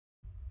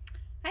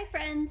Hi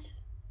friends!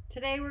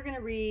 Today we're going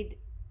to read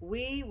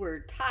We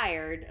Were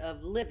Tired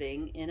of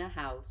Living in a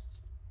House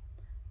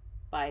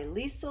by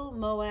Liesel,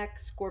 Moak,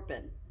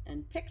 Scorpion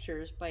and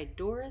pictures by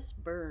Doris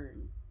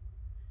Byrne.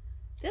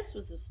 This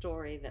was a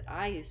story that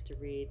I used to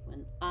read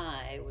when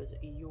I was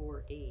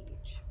your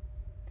age.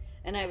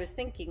 And I was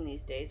thinking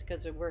these days,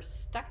 because we're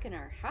stuck in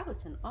our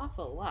house an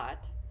awful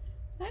lot,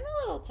 I'm a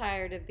little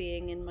tired of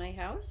being in my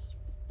house.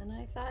 And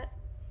I thought,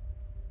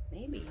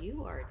 maybe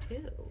you are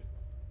too.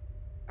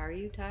 Are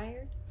you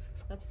tired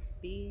of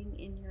being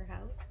in your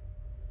house?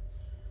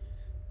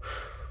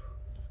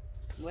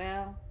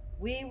 Well,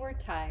 we were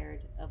tired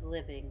of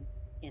living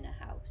in a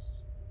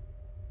house.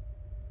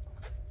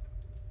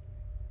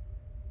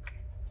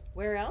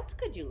 Where else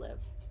could you live?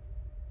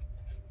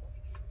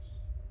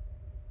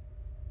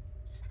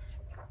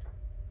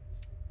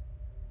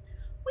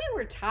 We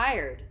were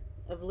tired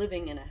of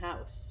living in a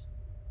house.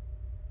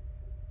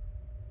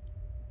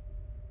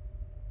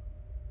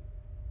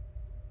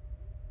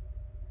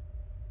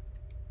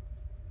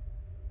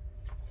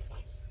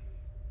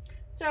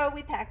 So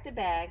we packed a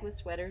bag with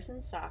sweaters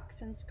and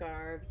socks and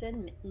scarves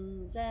and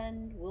mittens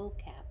and wool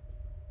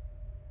caps.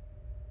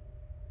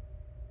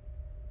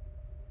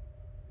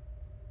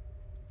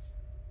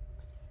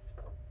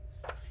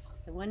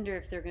 I wonder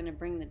if they're going to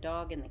bring the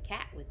dog and the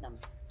cat with them.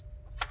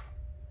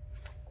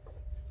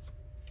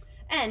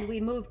 And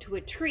we moved to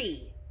a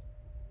tree.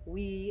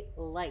 We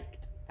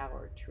liked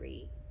our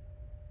tree.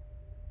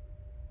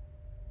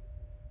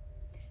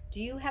 Do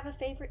you have a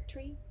favorite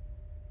tree?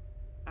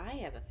 I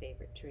have a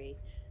favorite tree.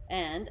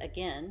 And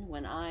again,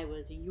 when I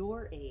was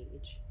your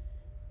age,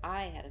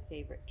 I had a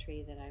favorite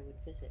tree that I would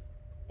visit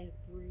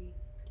every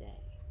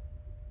day.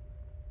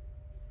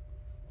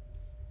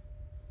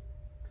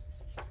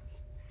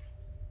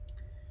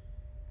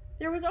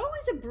 There was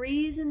always a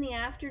breeze in the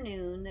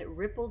afternoon that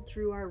rippled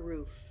through our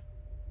roof.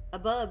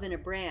 Above in a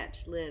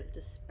branch lived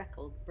a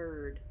speckled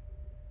bird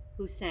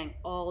who sang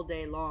all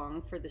day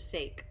long for the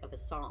sake of a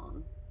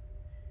song.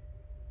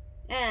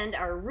 And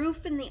our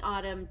roof in the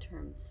autumn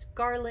turned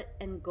scarlet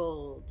and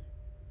gold.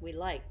 We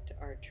liked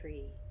our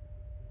tree.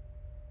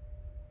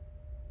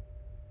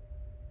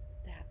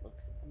 That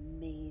looks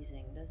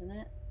amazing, doesn't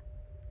it?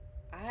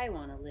 I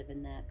want to live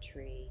in that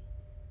tree.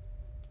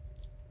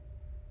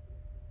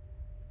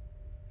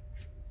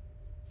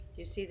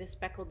 Do you see the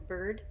speckled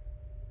bird?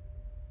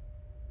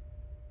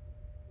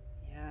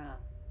 Yeah.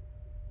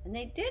 And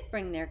they did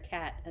bring their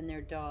cat and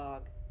their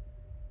dog.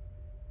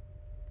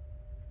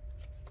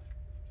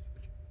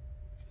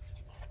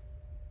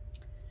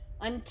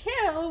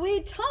 Until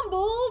we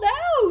tumbled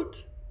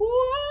out.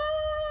 Whoa!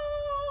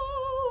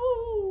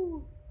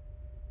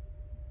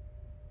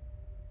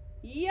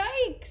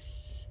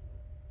 Yikes!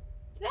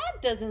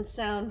 That doesn't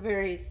sound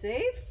very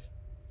safe.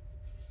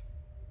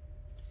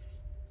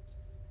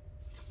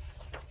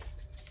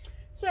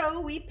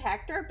 So we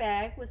packed our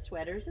bag with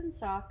sweaters and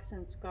socks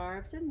and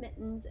scarves and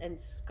mittens and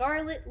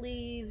scarlet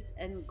leaves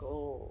and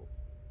gold.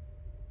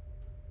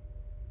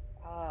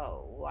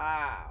 Oh,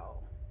 wow.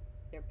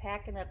 They're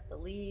packing up the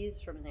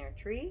leaves from their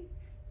tree.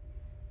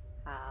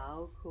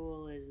 How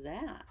cool is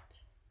that?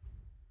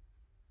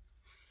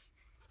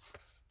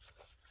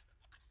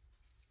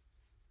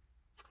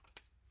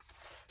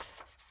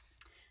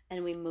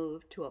 And we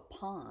moved to a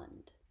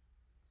pond.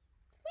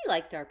 We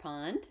liked our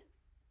pond.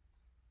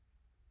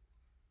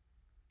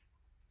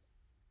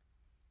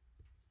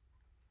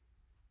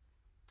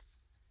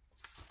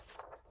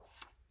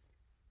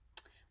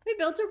 We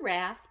built a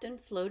raft and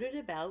floated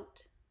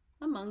about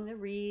among the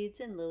reeds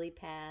and lily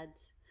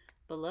pads.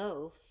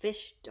 Below,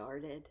 fish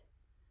darted.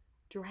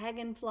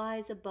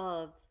 Dragonflies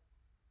above.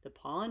 The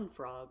pond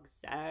frogs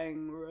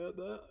sang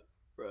rabbit,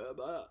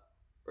 rabbit,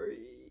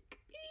 freak,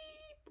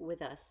 beep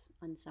with us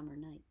on summer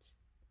nights.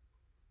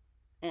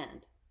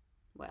 And,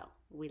 well,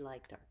 we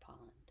liked our pond.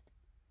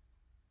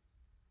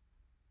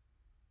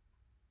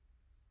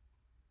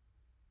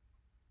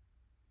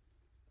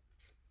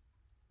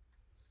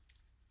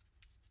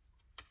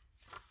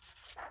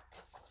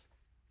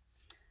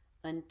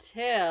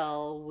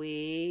 Until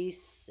we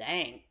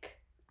sank.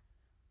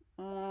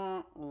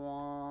 Oh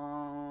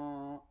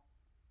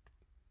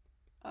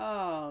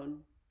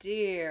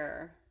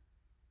dear.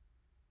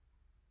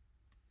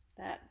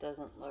 That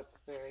doesn't look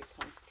very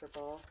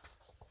comfortable.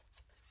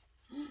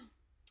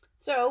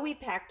 So we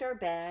packed our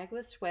bag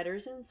with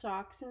sweaters and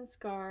socks and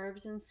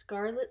scarves and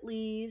scarlet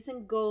leaves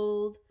and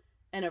gold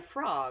and a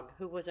frog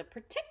who was a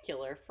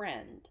particular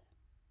friend.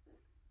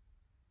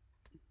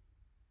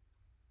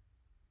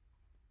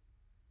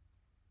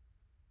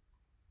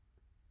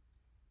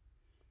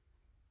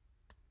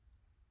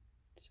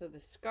 So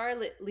the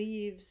scarlet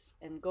leaves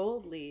and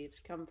gold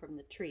leaves come from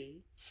the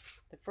tree.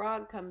 The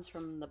frog comes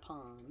from the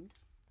pond.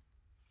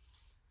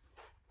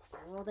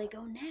 Where will they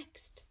go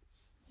next?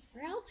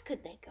 Where else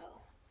could they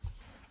go?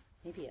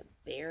 Maybe a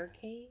bear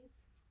cave?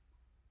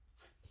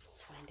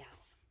 Let's find out.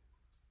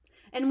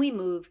 And we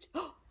moved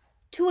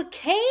to a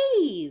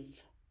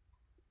cave.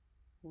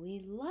 We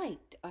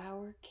liked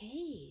our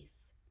cave.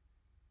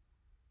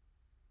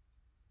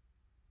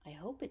 I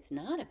hope it's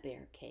not a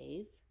bear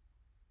cave.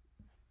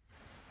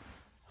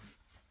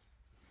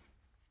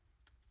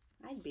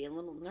 I'd be a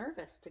little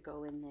nervous to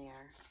go in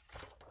there.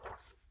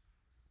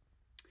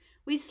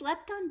 We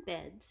slept on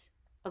beds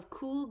of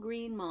cool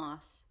green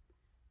moss.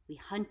 We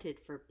hunted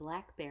for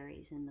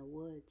blackberries in the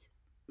woods.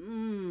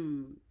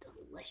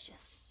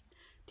 Delicious.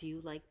 Do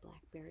you like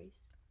blackberries?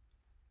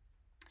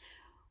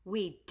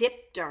 We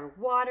dipped our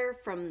water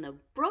from the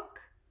brook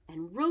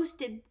and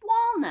roasted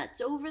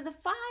walnuts over the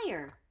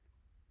fire.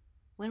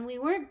 When we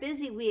weren't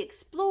busy, we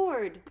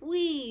explored.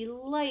 We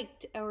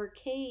liked our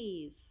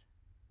cave.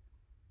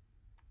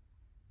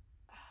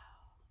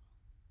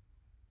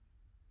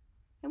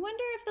 I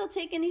wonder if they'll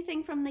take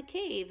anything from the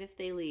cave if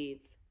they leave.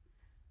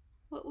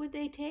 What would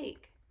they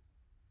take?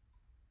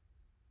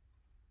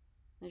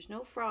 There's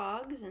no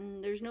frogs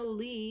and there's no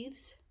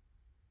leaves.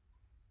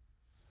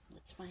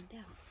 Let's find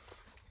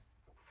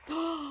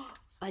out.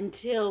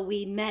 Until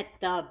we met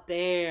the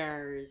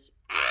bears.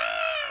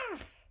 Ah!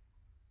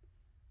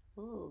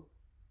 Ooh.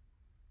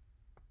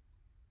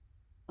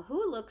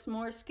 Who looks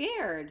more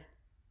scared?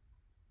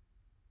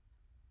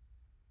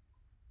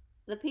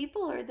 The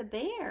people or the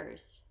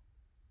bears?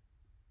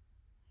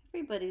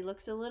 Everybody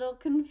looks a little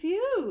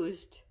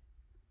confused.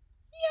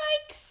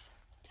 Yikes!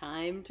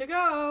 Time to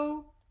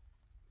go.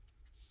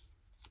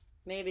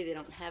 Maybe they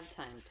don't have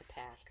time to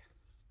pack.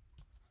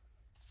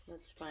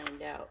 Let's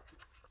find out.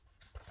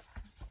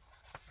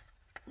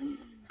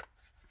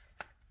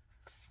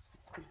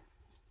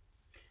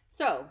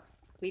 So,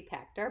 we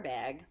packed our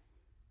bag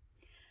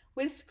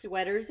with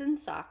sweaters and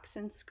socks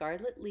and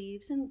scarlet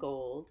leaves and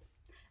gold,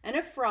 and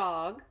a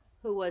frog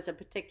who was a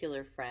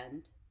particular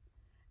friend,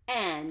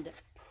 and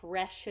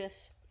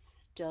precious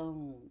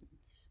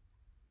stones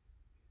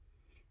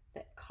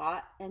that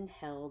caught and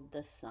held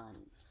the sun.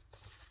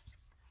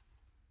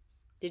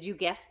 Did you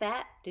guess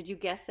that? Did you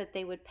guess that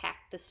they would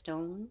pack the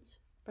stones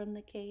from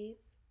the cave?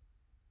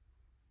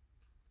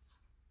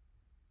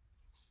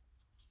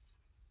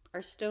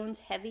 Are stones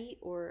heavy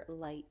or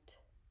light?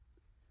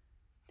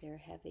 They're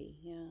heavy,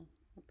 yeah.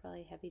 They're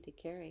probably heavy to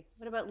carry.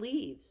 What about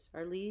leaves?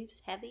 Are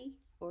leaves heavy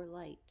or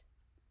light?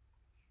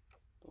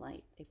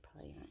 Light. They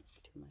probably aren't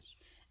too much.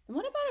 And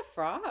what about a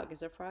frog?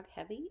 Is a frog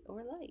heavy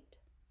or light?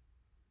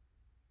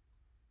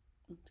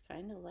 It's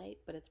kind of light,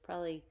 but it's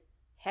probably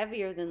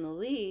heavier than the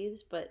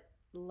leaves, but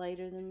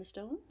lighter than the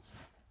stones.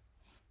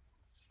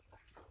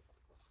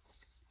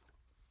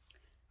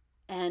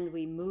 And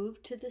we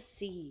moved to the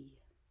sea.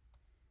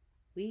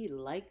 We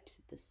liked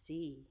the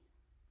sea.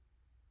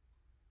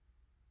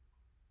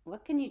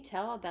 What can you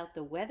tell about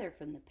the weather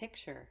from the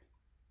picture?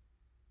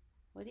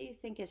 What do you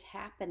think is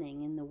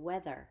happening in the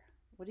weather?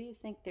 What do you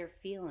think they're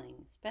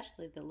feeling,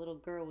 especially the little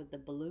girl with the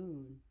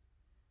balloon?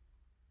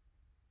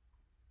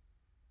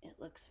 It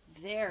looks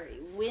very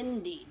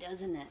windy,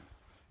 doesn't it?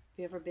 Have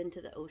you ever been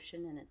to the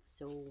ocean and it's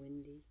so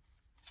windy?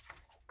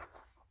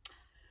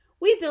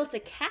 We built a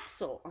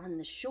castle on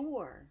the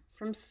shore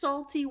from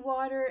salty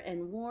water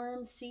and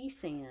warm sea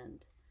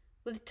sand,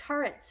 with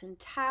turrets and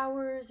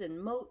towers and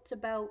moats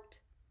about.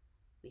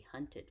 We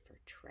hunted for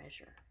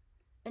treasure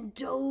and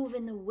dove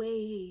in the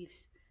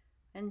waves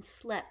and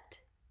slept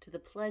to the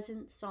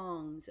pleasant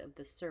songs of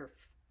the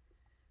surf.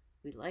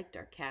 We liked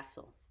our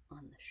castle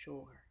on the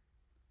shore.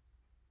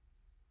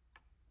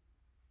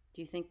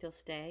 Do you think they'll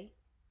stay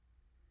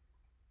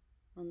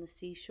on the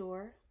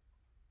seashore?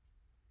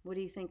 What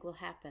do you think will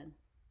happen?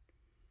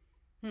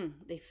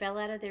 They fell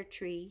out of their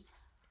tree.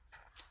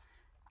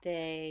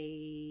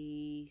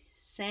 They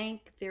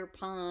sank their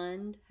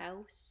pond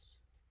house.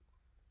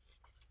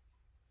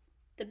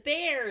 The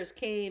bears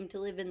came to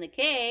live in the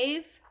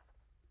cave.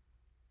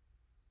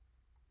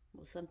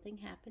 Will something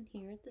happen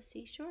here at the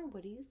seashore?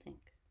 What do you think?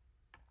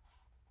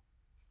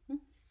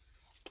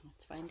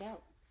 Let's find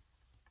out.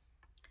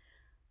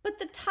 But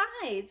the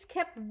tides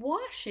kept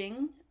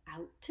washing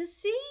out to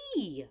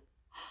sea.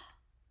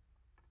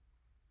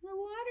 The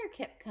water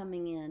kept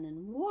coming in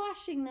and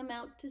washing them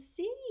out to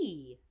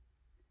sea.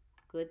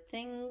 Good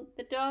thing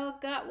the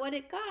dog got what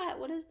it got.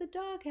 What does the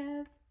dog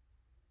have?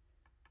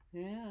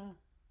 Yeah,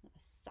 a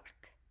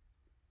sock.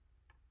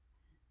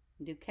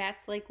 Do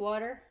cats like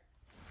water?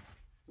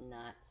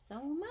 Not so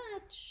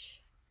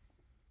much.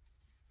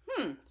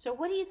 So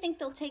what do you think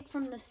they'll take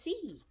from the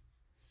sea?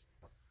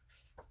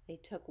 They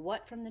took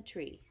what from the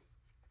tree?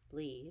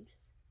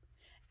 Leaves.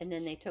 And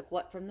then they took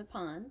what from the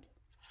pond?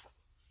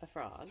 A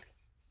frog.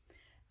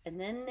 And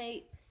then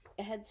they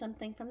had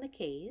something from the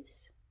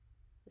caves,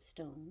 the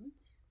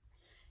stones.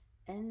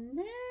 And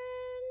then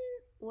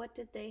what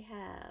did they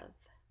have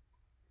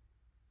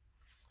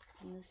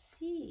from the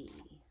sea?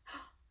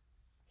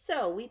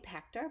 So we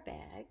packed our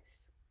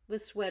bags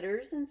with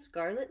sweaters and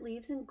scarlet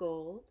leaves and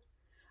gold,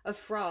 a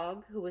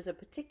frog who was a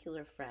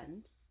particular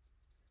friend,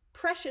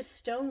 precious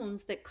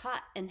stones that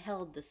caught and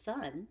held the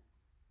sun,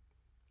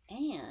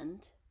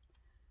 and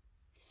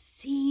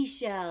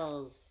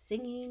seashells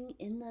singing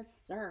in the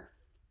surf.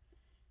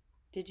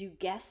 Did you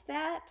guess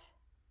that?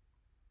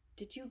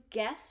 Did you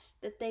guess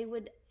that they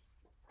would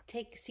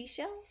take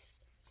seashells?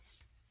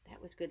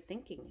 That was good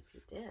thinking if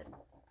you did.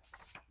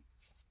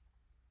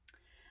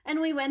 And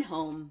we went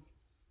home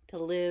to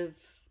live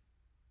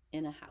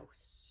in a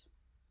house.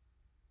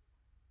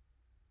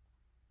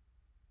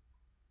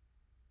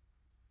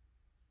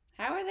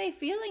 How are they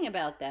feeling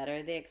about that?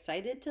 Are they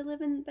excited to live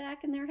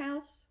back in their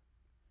house?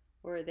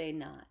 Or are they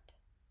not?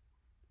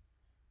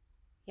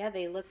 Yeah,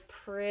 they look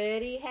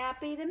pretty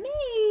happy to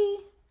me.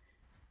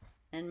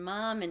 And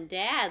Mom and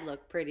Dad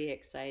look pretty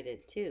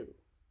excited too.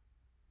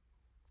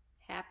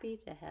 Happy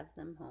to have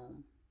them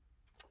home.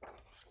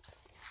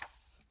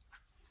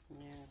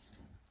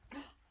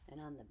 There.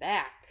 And on the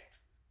back,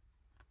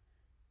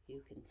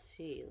 you can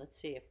see, let's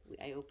see if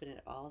I open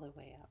it all the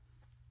way up.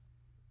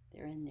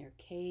 They're in their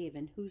cave,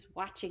 and who's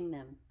watching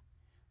them?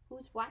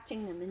 Who's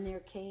watching them in their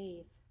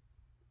cave?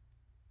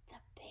 The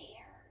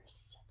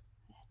bears.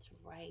 That's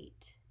right.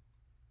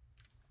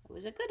 It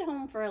was a good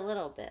home for a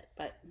little bit,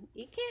 but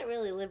you can't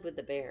really live with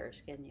the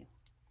bears, can you?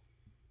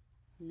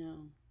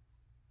 No.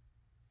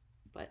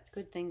 But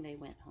good thing they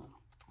went home.